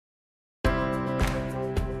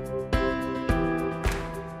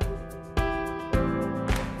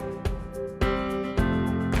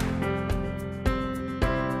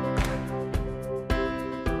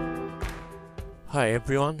Hi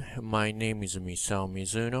everyone, my name is Misao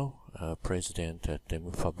Mizuno, President at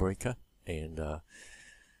Fabrica and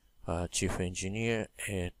Chief Engineer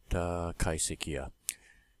at CAE.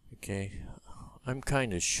 Okay, I'm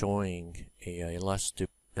kind of showing a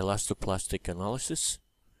elastoplastic analysis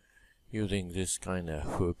using this kind of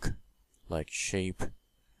hook-like shape,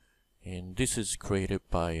 and this is created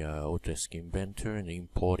by Autodesk Inventor and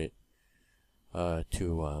imported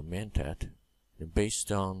to Mentat.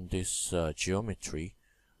 Based on this geometry,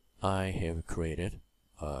 I have created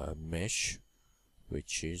a mesh,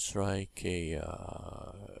 which is like a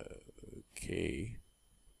okay.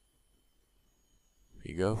 Here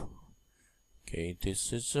we go. Okay,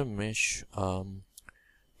 this is a mesh,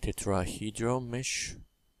 tetrahedral mesh.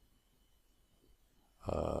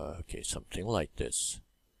 Okay, something like this.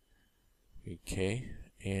 Okay,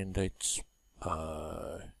 and it's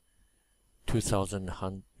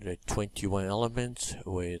 2,121 elements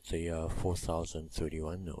with the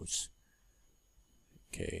 4,031 nodes.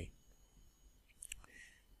 Okay.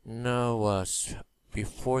 Now,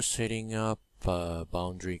 before setting up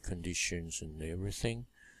boundary conditions and everything,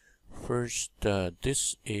 first,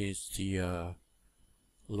 this is the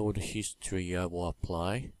load history I will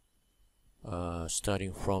apply,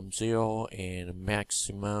 starting from 0 and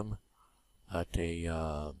maximum at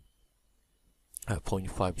a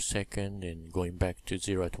 0.5 second and going back to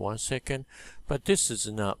 0 at 1 second, but this is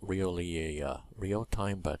not really a real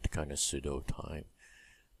time, but kind of pseudo time.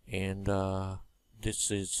 And this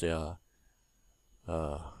is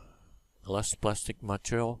elastoplastic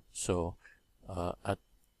material, so at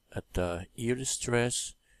the yield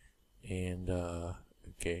stress, and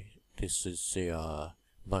okay, this is the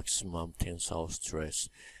maximum tensile stress,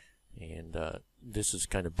 and this is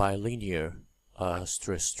kind of bilinear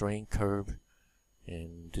stress strain curve.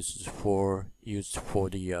 And this is used for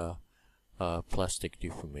the plastic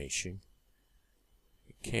deformation.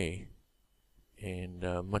 Okay, and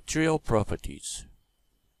material properties.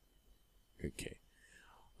 Okay,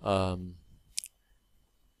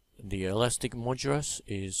 the elastic modulus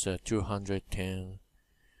is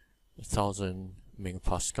 210,000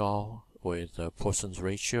 megapascal with a Poisson's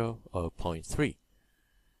ratio of 0.3.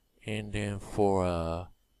 And then for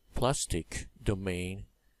plastic domain,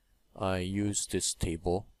 I use this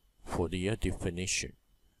table for the definition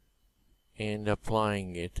and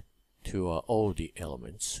applying it to all the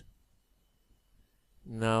elements.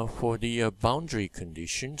 Now for the boundary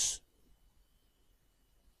conditions,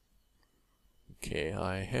 okay,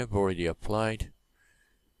 I have already applied,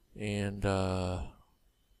 and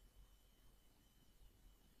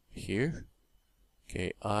here,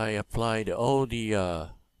 okay, I applied all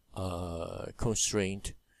the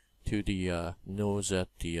constraint to the nose at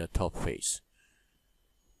the top face.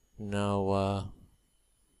 Now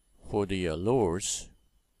for the lowers,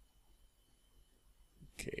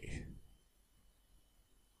 okay,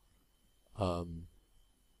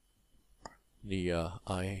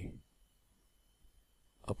 I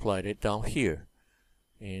applied it down here,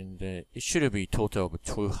 and it should be total of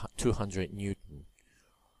 200 Newton.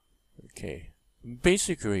 Okay,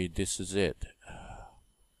 basically this is it.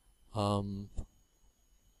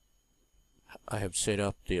 I have set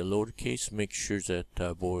up the load case, make sure that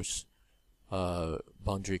both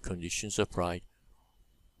boundary conditions applied,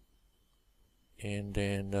 and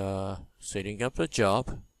then setting up the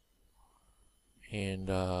job, and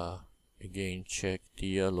again check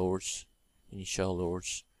the loads, initial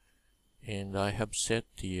loads, and I have set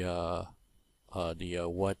the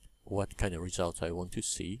what kind of results I want to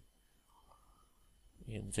see,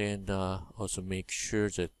 and then also make sure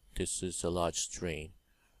that this is a large strain.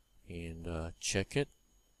 And check it.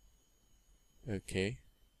 Okay,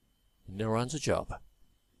 and then run the job.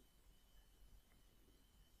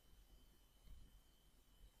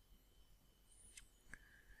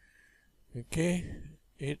 Okay,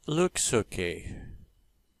 it looks okay.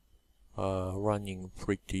 Running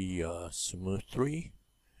pretty smoothly.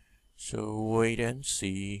 So wait and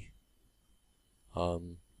see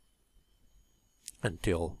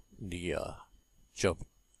until the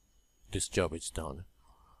this job is done.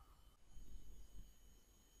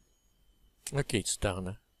 Okay, it's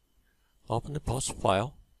done. Open the post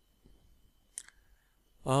file.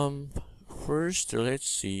 First, let's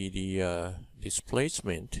see the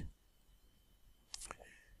displacement,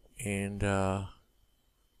 and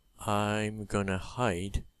I'm gonna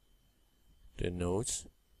hide the nodes.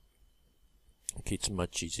 Okay, it's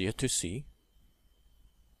much easier to see.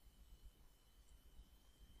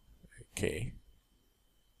 Okay.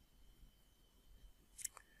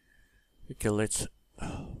 Okay, let's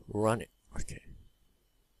run it. Okay.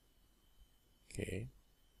 Okay.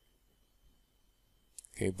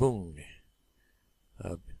 Okay, boom.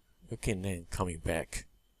 Okay, then coming back.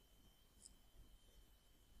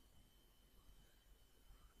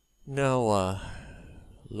 Now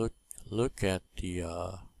look at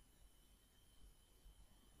the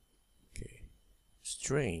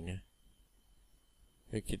strain.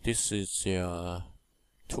 Okay, this is the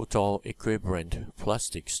total equivalent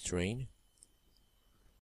plastic strain.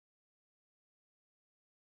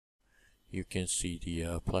 You can see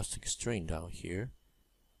the plastic strain down here.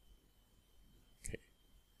 Okay.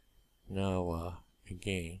 Now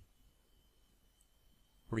again,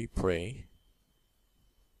 replay.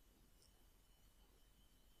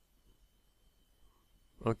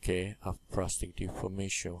 Okay, a plastic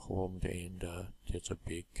deformation formed, and there's a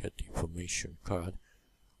big deformation card.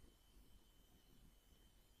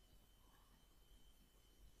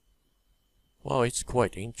 Well, it's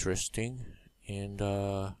quite interesting, and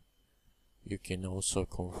you can also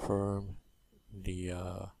confirm the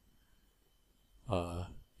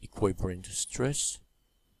equivalent stress.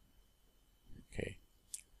 Okay,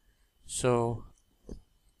 so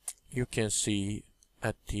you can see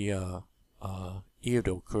at the yield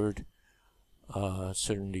occurred,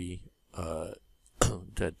 certainly the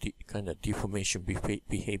kind of deformation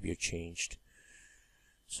behavior changed.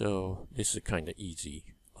 So this is kind of easy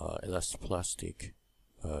elastoplastic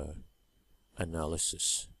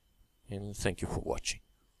analysis. And thank you for watching.